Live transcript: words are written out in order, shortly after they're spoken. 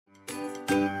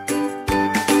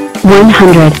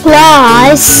100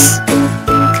 plus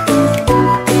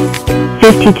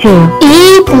 52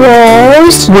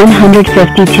 equals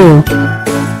 152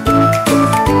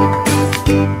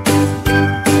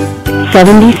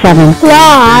 77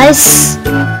 plus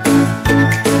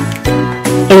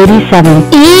 87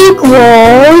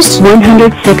 equals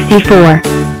 164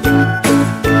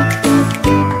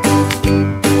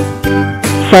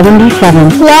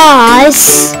 77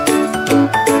 plus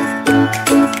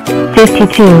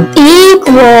 52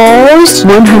 equals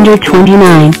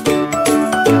 129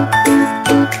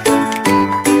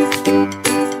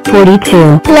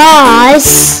 42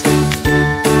 plus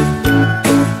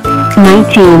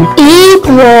 19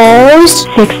 equals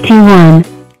 61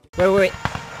 Wait.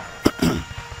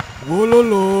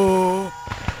 Wololo.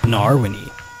 Narwini.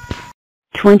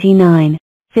 29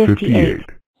 58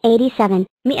 87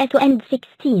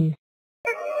 116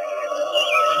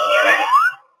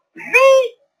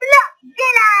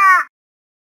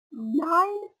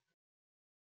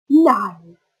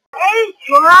 9 8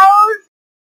 rows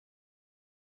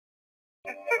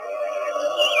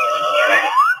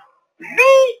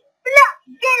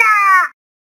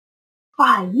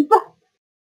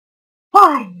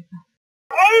 5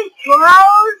 8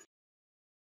 rows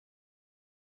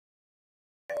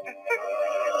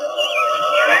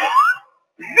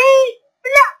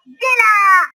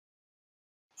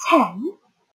 10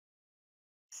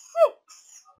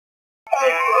 6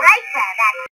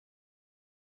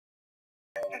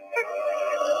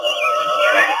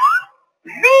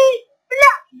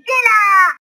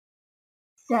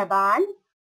 7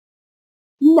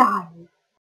 9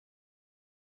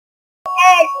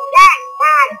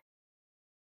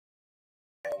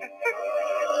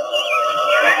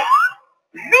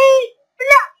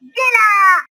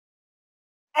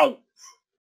 8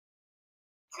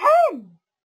 10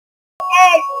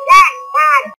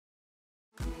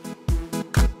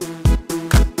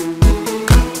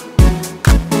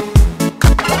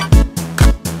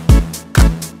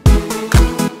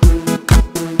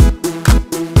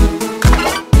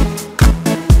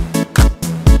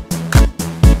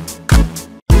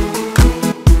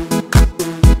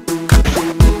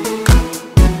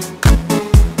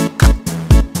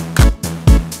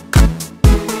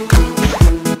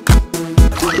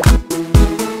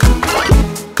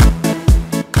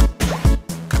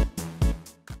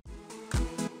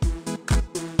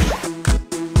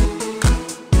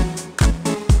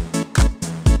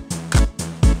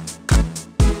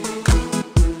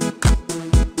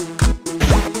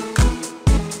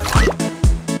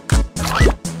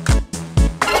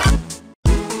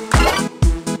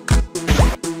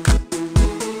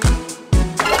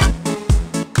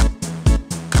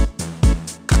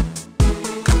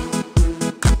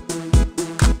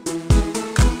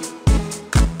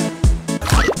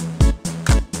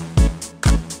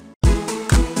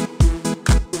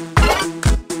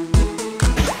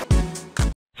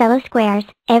 Fellow squares,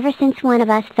 ever since one of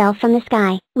us fell from the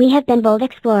sky, we have been bold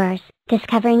explorers,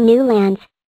 discovering new lands,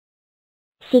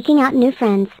 seeking out new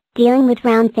friends, dealing with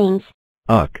round things.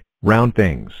 Round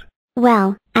things.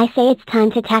 Well, I say it's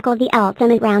time to tackle the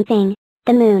ultimate round thing,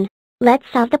 the moon.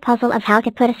 Let's solve the puzzle of how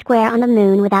to put a square on the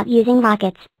moon without using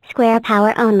rockets, square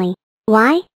power only.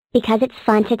 Why? Because it's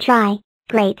fun to try.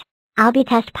 Great. I'll be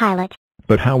test pilot.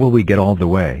 But how will we get all the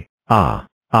way?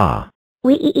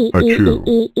 We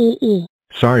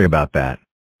Sorry about that.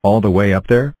 All the way up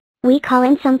there? We call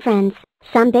in some friends,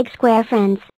 some big square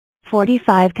friends.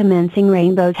 45 commencing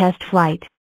rainbow test flight.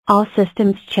 All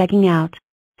systems checking out.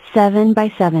 7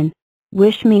 by 7.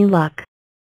 Wish me luck.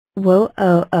 Whoa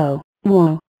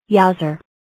whoa, yowzer.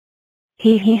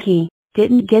 He,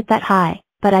 didn't get that high,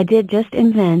 but I did just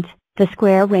invent the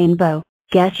square rainbow.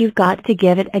 Guess you've got to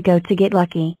give it a go to get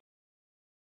lucky.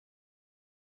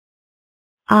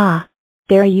 Ah,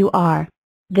 there you are.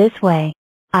 This way.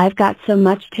 I've got so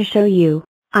much to show you.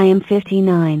 I am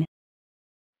 59.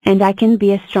 And I can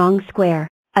be a strong square,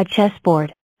 a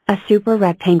chessboard, a super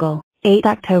rectangle, 8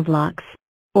 octoblocks,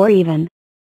 or even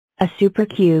a super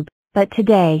cube. But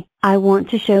today, I want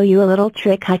to show you a little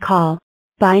trick I call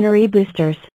binary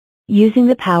boosters, using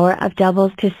the power of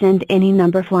doubles to send any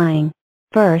number flying.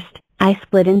 First, I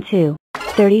split in two,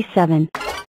 37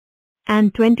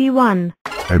 and 21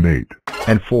 and 8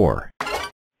 and 4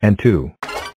 and 2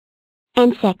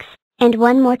 and 6, and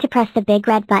one more to press the big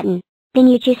red button. Then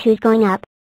you choose who's going up.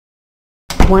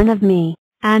 One of me,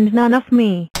 and none of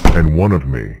me. and 1 of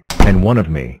me and 1 of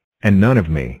me and none of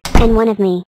me. And one of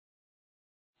me.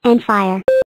 And fire.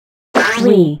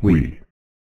 We.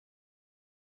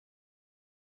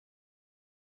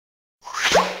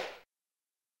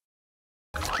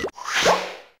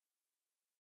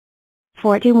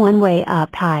 41 way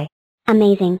up high.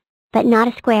 Amazing. But not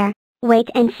a square. Wait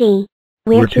and see.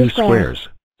 We're two squares.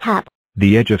 Top.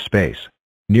 The edge of space.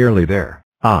 Nearly there.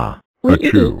 Ah. We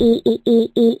Achoo.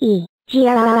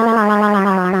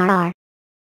 G-R-R-R-R-R-R-R-R.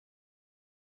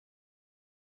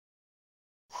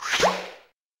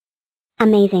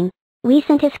 Amazing. We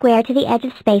sent a square to the edge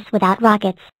of space without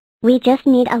rockets. We just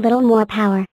need a little more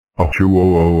power. Achoo. Oh,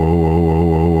 oh, oh, oh, oh,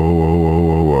 oh,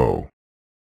 oh, oh, oh.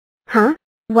 Huh?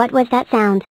 What was that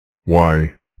sound?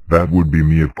 Why, that would be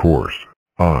me, of course.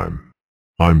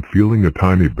 I'm feeling a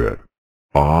tiny bit.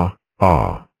 Ah.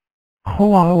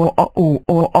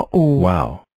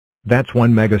 Wow. That's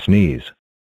one mega sneeze.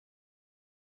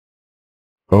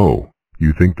 Oh,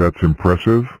 you think that's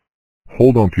impressive?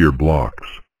 Hold on to your blocks.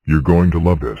 You're going to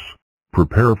love this.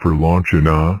 Prepare for launch in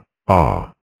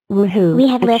Woohoo! We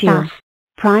have Achoo. liftoff.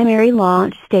 Primary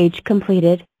launch stage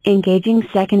completed, engaging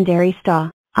secondary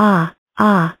star.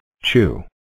 Chew.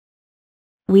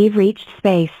 We've reached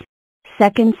space.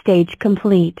 Second stage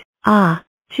complete.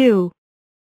 2.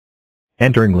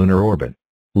 Entering lunar orbit.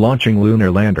 Launching lunar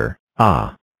lander.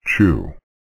 chew.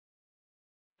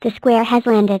 The square has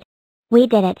landed. We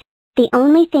did it. The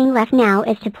only thing left now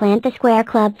is to plant the Square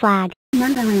Club flag.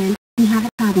 Numberland, we have a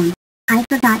problem. I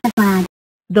forgot the flag.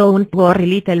 Don't worry,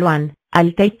 little one.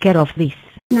 I'll take care of this.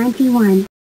 91.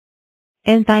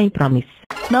 And I promise.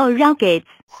 No rockets.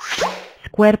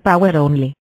 Square power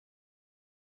only.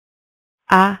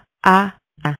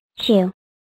 Chew.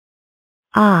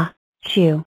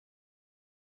 Chew.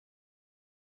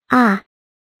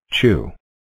 Chew.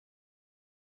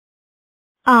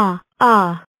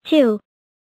 Chew.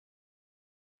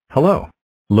 Hello.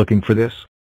 Looking for this?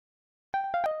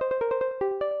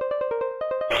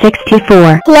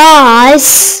 64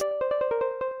 Plus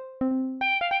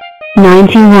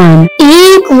 91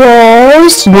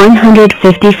 equals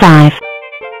 155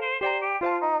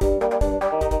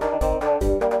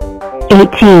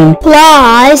 18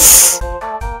 plus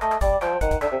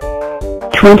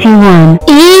 21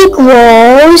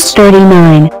 equals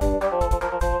 39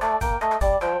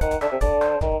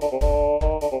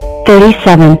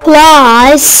 37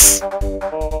 plus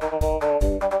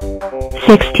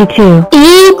 62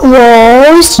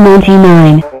 equals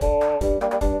 99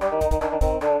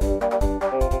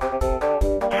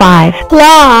 5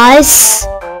 plus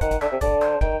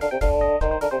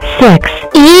 6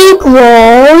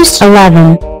 equals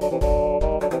 11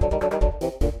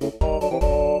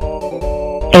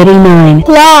 89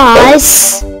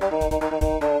 plus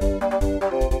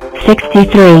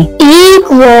 63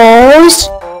 equals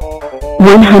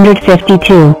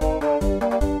 152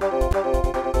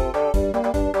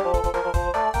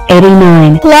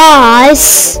 89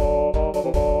 plus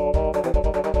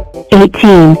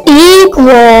 18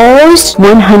 equals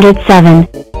 107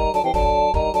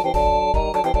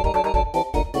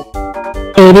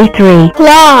 83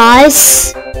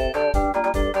 plus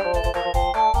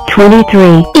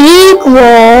 23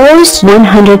 equals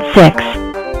 106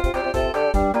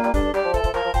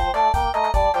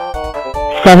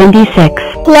 76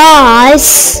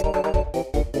 plus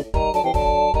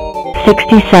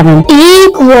 67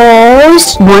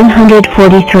 equals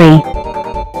 143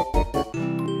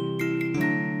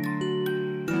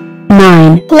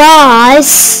 9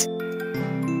 plus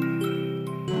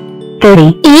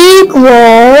 30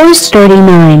 equals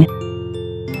 39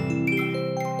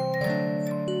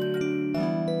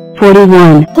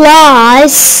 41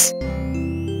 plus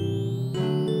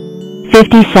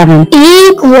 57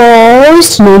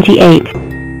 equals 98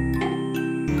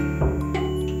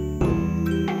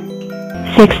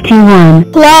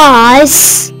 61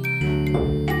 plus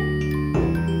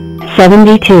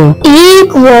 72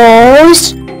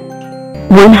 equals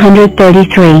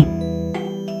 133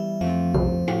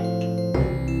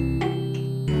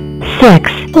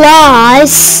 6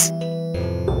 plus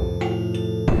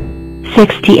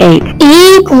 68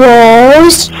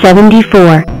 equals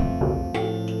 74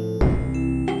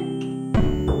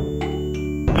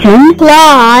 10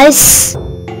 plus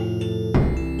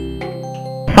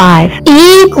 5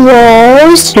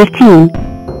 equals 15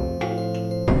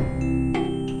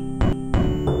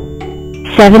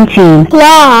 17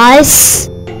 plus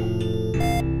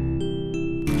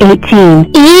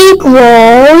 18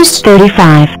 equals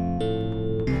 35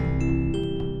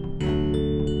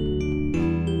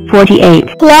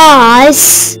 48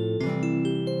 plus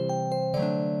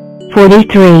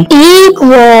 43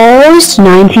 equals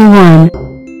 91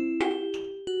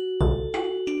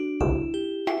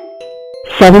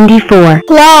 74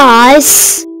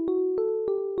 plus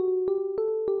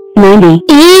 90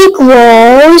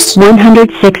 equals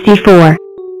 164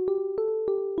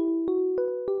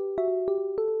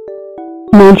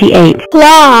 98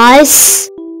 plus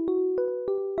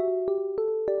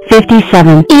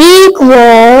 57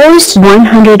 equals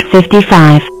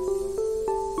 155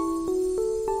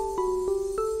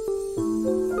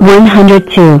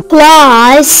 102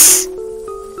 plus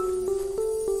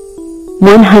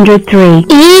 103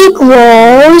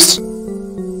 equals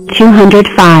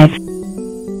 205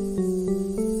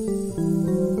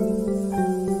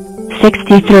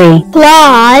 63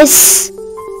 plus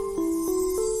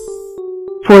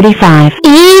 45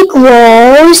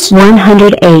 equals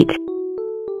 108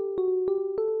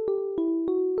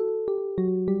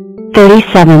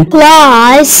 37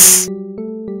 plus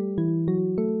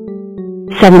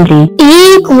 70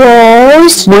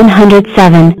 equals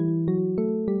 107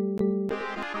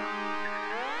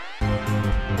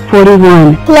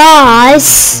 41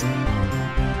 plus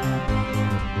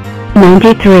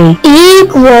 93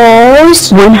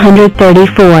 equals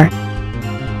 134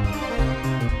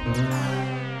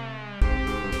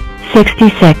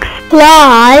 66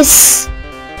 plus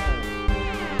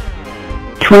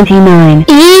 29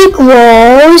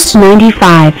 equals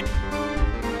 95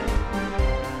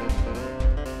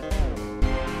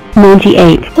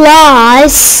 98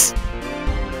 plus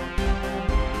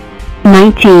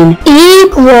 19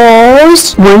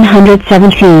 equals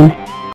 117